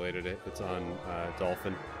I emulated it. It's on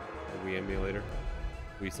Dolphin, a Wii emulator.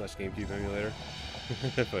 Wii / GameCube emulator.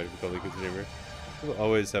 If I totally good streamer. People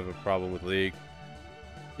always have a problem with League.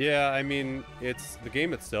 Yeah, I mean, it's the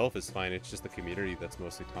game itself is fine. It's just the community that's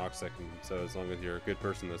mostly toxic. And so as long as you're a good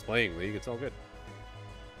person that's playing League, it's all good.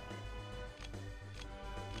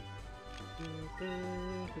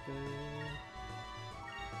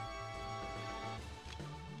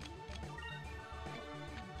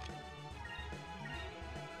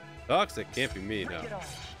 Toxic can't be me, no.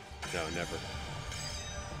 No, never.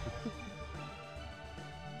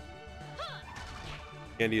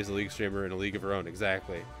 Candy is a League streamer in a league of her own,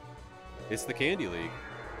 exactly. It's the Candy League.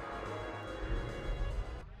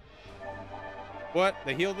 What?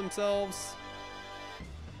 They healed themselves?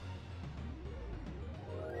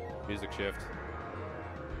 Music shift.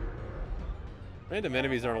 Random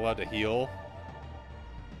enemies aren't allowed to heal.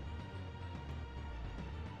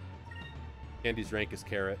 Candy's rank is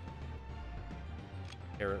Carrot.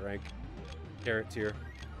 Carrot rank. Carrot tier.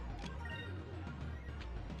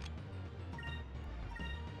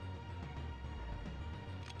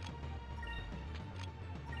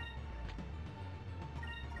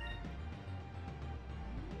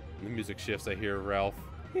 The music shifts, I hear Ralph.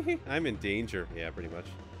 I'm in danger. Yeah, pretty much.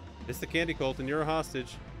 It's the Candy Cult and you're a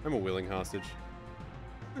hostage. I'm a willing hostage.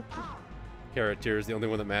 Carrot tier is the only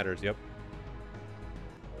one that matters, yep.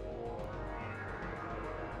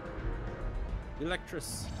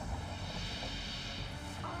 Electrus.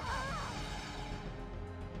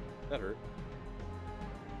 That hurt.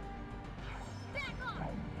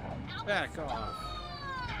 Back off.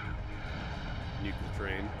 Nuke the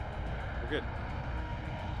train. We're good.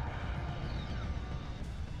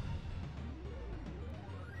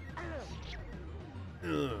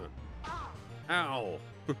 Ugh. Ow.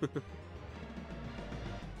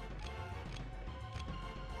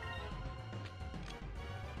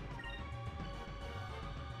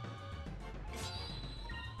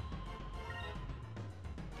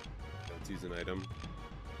 Let's use an item.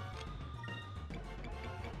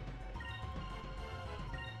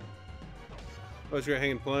 Oh, it's gonna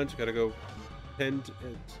hang and plunge. Gotta go tend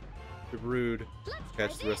it to brood.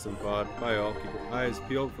 Catch the rest of the pod. Bye all. Keep your eyes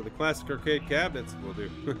peeled for the classic arcade cabinets. Will do.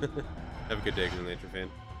 Have a good day, Green Lantern fan.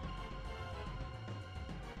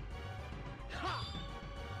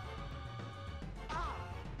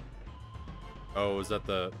 Oh, was that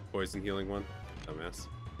the poison healing one? Dumbass.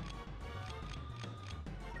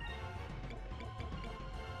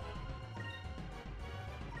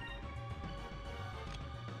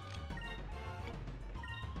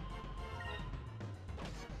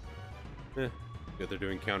 Good, they're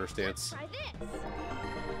doing counter stance. Try this.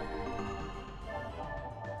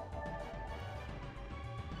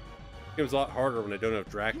 Game's a lot harder when I don't have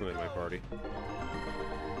Drachma in my party.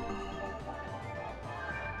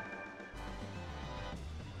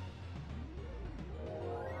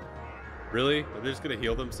 Really? Are they just gonna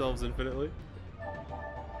heal themselves infinitely?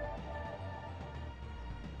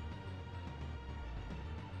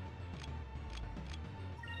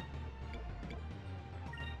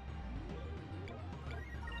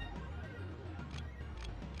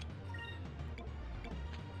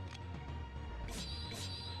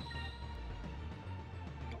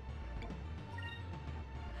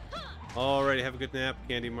 Alrighty, have a good nap,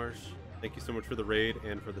 Candy Marsh. Thank you so much for the raid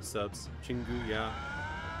and for the subs. Chingu, yeah.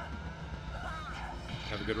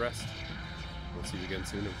 Have a good rest. We'll see you again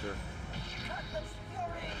soon, I'm sure.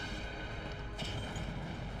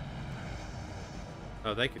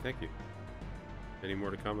 Oh, thank you, thank you. Any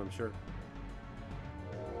more to come, I'm sure.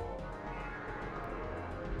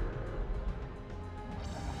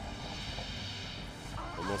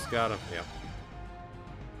 Almost got him, yeah.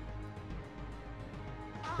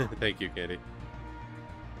 Thank you, Candy.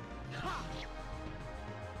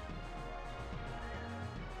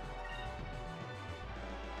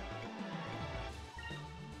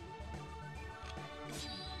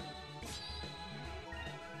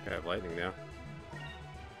 I have lightning now.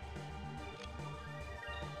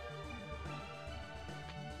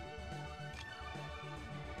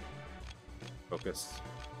 Focus.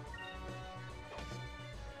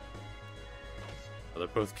 Oh, they're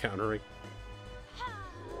both countering.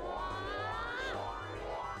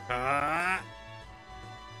 Ah!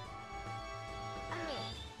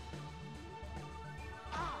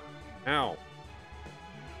 Ow.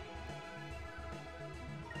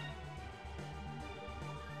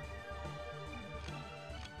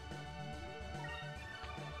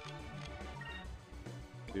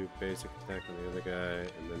 Do basic attack on the other guy,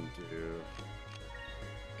 and then do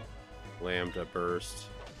Lambda burst.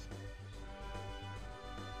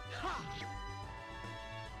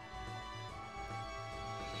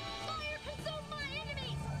 Fire consume my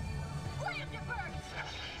enemies! Lambda burst!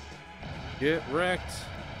 Get wrecked!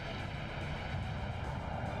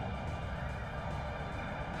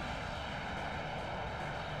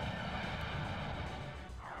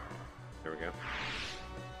 There we go.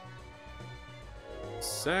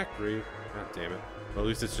 Zachary. God damn it. Well, at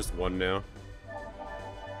least it's just one now.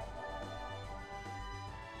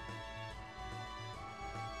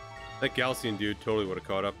 That Galcian dude totally would have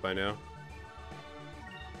caught up by now.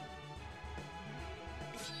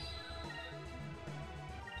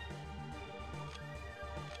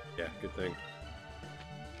 Yeah, good thing.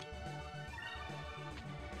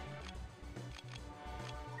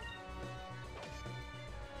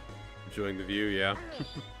 Enjoying the view, yeah.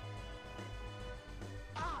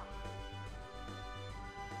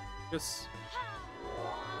 Yes.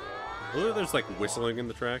 Look, there's like whistling in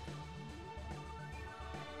the track.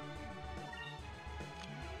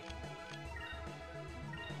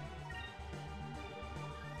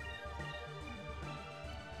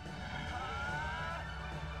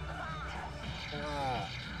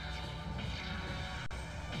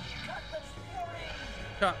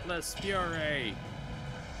 Cutlass Fury!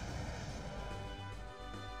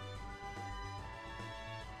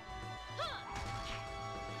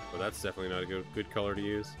 Well, that's definitely not a good color to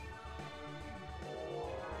use.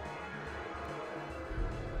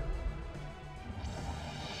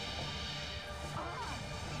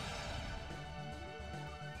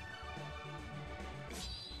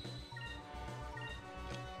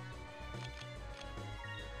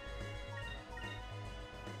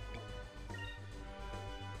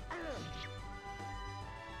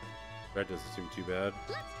 That doesn't seem too bad.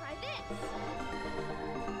 Let's try this!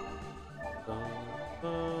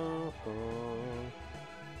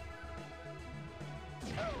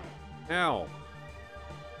 Ow!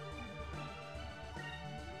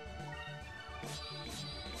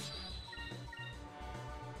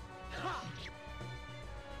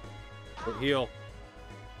 Don't heal.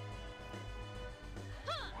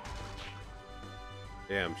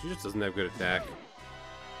 Damn, she just doesn't have good attack.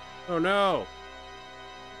 Oh no!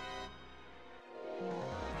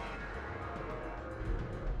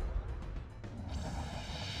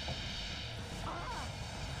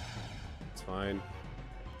 It's fine.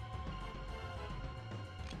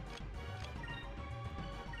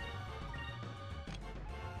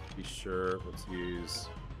 Be sure, let's use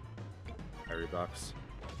Irie Box.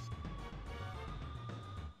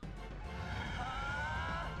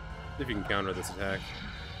 See if you can counter this attack.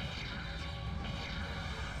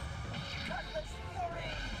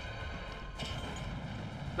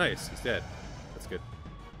 Nice, he's dead. That's good.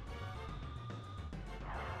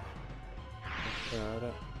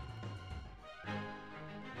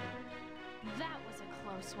 That was a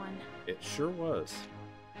close one. It sure was.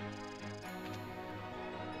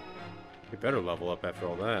 You better level up after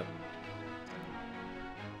all that.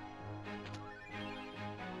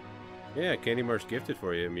 Yeah, Candy Marsh gifted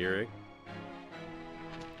for you, Muri.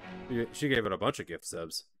 She gave it a bunch of gift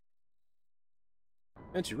subs.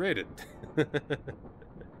 And she rated.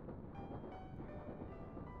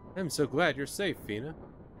 I'm so glad you're safe, Fina.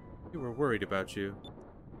 We were worried about you.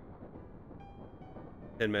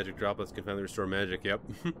 10 magic droplets can finally restore magic, yep.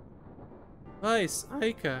 Vice,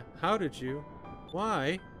 Aika, how did you?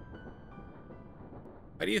 Why?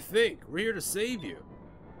 How do you think? We're here to save you.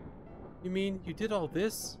 You mean you did all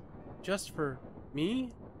this just for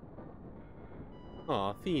me?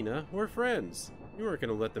 Aw, Fina, we're friends. You weren't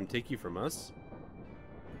gonna let them take you from us.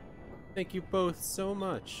 Thank you both so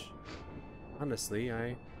much. Honestly,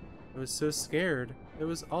 I was so scared. I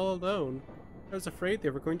was all alone. I was afraid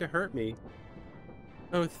they were going to hurt me.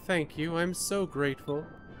 Oh, thank you. I'm so grateful.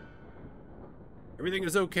 Everything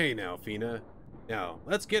is okay now, Fina. Now,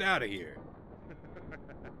 let's get out of here.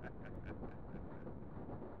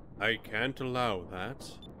 I can't allow that.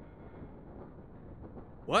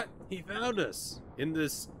 What? He found us! In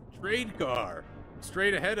this trade car!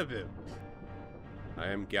 Straight ahead of him. I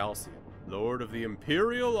am Galcian, Lord of the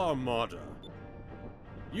Imperial Armada.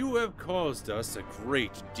 You have caused us a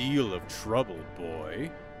great deal of trouble,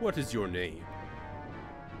 boy. What is your name?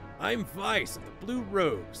 I'm Vice of the Blue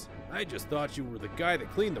Rogues. I just thought you were the guy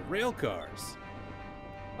that cleaned the rail cars.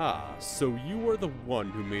 Ah, so you are the one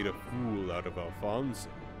who made a fool out of Alfonso.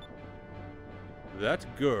 That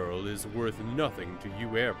girl is worth nothing to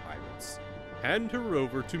you air pirates. Hand her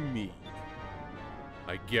over to me.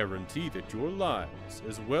 I guarantee that your lives,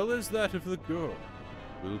 as well as that of the girl,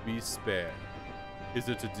 will be spared. Is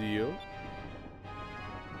it a deal?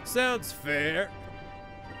 Sounds fair.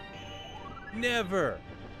 Never.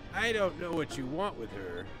 I don't know what you want with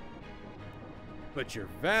her. But your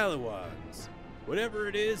Valuans, whatever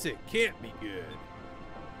it is, it can't be good.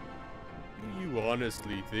 Do you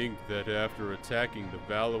honestly think that after attacking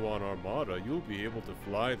the Valuan Armada, you'll be able to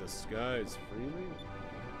fly the skies freely?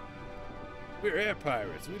 We're air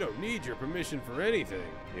pirates. We don't need your permission for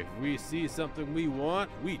anything. If we see something we want,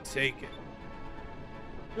 we take it.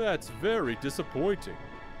 That's very disappointing.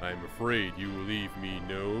 I'm afraid you leave me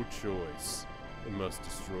no choice. I must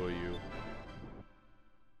destroy you.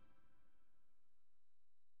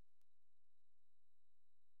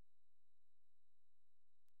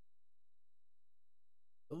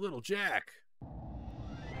 The little Jack.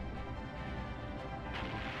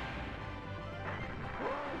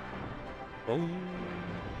 Oh.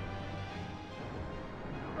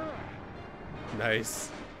 Nice.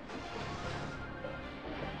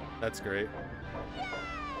 That's great.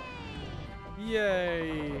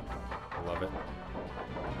 Yay! I love it.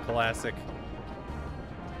 Classic.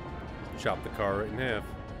 Chop the car right in half.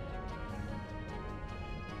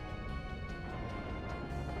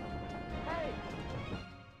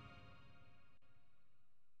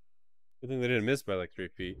 Good thing they didn't miss by like 3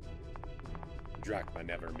 feet. Drachma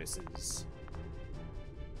never misses.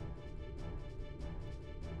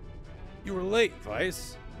 You were late,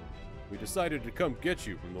 Vice. We decided to come get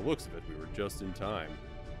you. From the looks of it, we were just in time.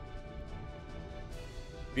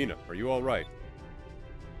 Fina, are you all right?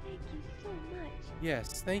 Thank you so much.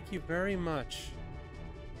 Yes, thank you very much.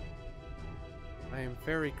 I am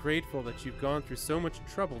very grateful that you've gone through so much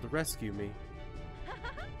trouble to rescue me.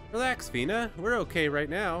 Relax, Fina. We're okay right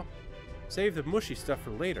now. Save the mushy stuff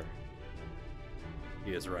for later.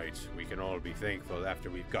 He is right. We can all be thankful after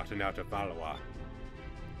we've gotten out of Valois.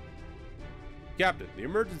 Captain, the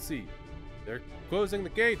emergency! They're closing the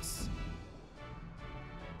gates!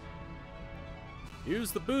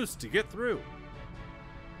 Use the boost to get through!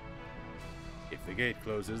 If the gate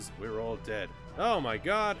closes, we're all dead. Oh my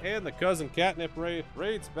god, and the Cousin Catnip raid.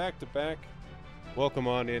 Raids back to back. Welcome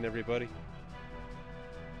on in, everybody.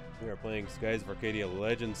 We are playing Skies of Arcadia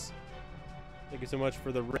Legends. Thank you so much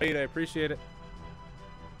for the raid, I appreciate it.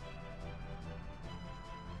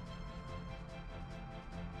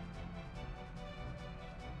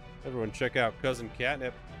 Everyone check out Cousin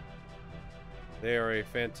Catnip. They are a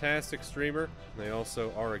fantastic streamer. They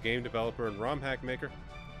also are a game developer and ROM hack maker.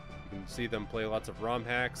 You can see them play lots of ROM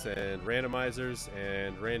hacks and randomizers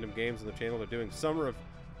and random games on the channel. They're doing Summer of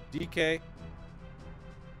DK.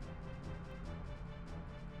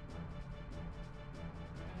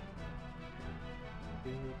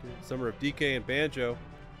 Summer of DK and Banjo.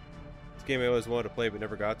 This game I always wanted to play but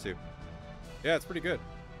never got to. Yeah, it's pretty good.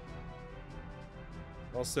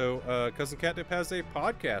 Also, Cousin Catnip has a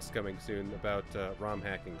podcast coming soon about ROM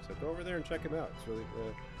hacking, so go over there and check him out. It's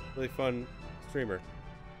really fun streamer.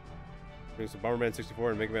 Doing some Bomberman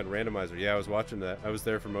 64 and Mega Man Randomizer. Yeah, I was watching that. I was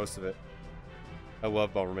there for most of it. I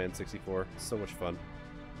love Bomberman 64. It's so much fun.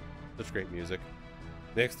 Such great music.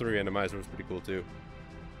 The X3 Randomizer was pretty cool too.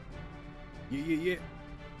 Yeah.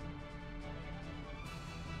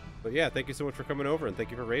 But yeah, thank you so much for coming over and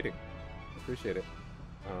thank you for rating. Appreciate it.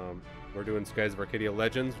 We're doing Skies of Arcadia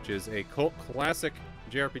Legends, which is a cult classic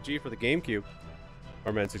JRPG for the GameCube.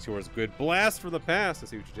 Bomberman 64 is a good blast from the past. I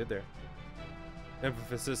see what you did there.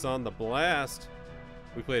 Emphasis on the blast.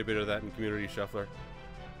 We played a bit of that in Community Shuffler.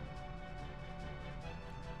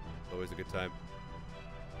 Always a good time.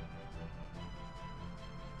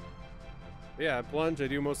 Yeah, at Plunge, I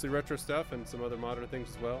do mostly retro stuff and some other modern things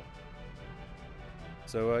as well.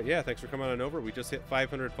 So, yeah, thanks for coming on over. We just hit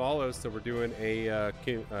 500 follows, so we're doing a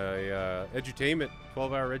edutainment,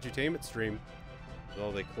 12-hour edutainment stream with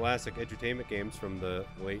all the classic edutainment games from the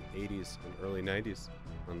late 80s and early 90s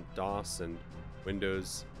on DOS and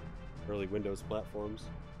Windows, early Windows platforms.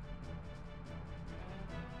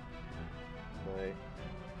 My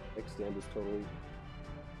mic stand is totally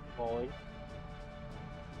falling.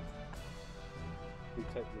 We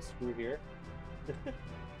tighten the screw here.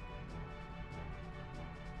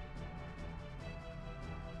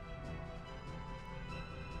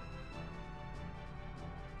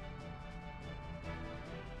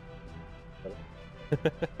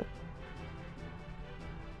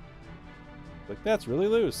 Like, that's really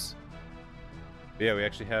loose. But yeah, we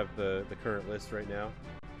actually have the current list right now.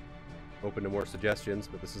 Open to more suggestions,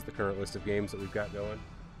 but this is the current list of games that we've got going.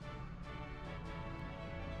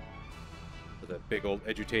 For that big old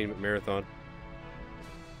edutainment marathon.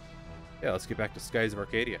 Yeah, let's get back to Skies of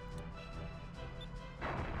Arcadia.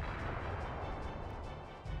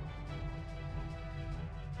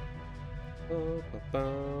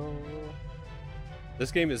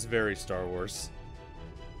 This game is very Star Wars.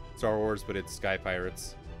 Star Wars, but it's Sky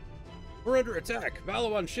Pirates. We're under attack!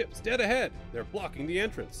 Valawan ships dead ahead! They're blocking the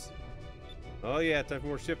entrance! Oh yeah, time for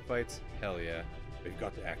more ship fights. Hell yeah. We've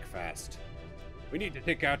got to act fast. We need to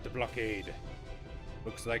take out the blockade.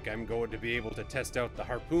 Looks like I'm going to be able to test out the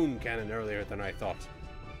harpoon cannon earlier than I thought.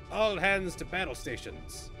 All hands to battle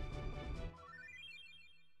stations!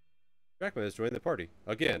 Jackman has joined the party.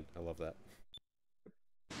 Again, I love that.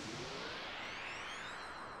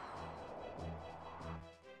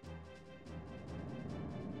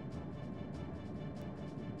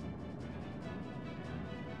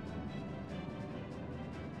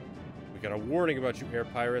 We got a warning about you air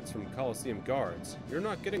pirates from Coliseum guards. You're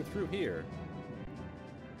not getting through here.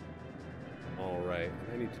 Alright,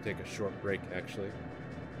 I need to take a short break, actually.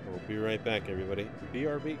 We'll be right back, everybody.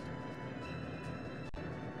 BRB.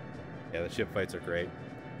 Yeah, the ship fights are great.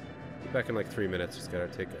 Be back in like 3 minutes. Just gotta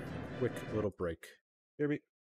take a quick little break. BRB.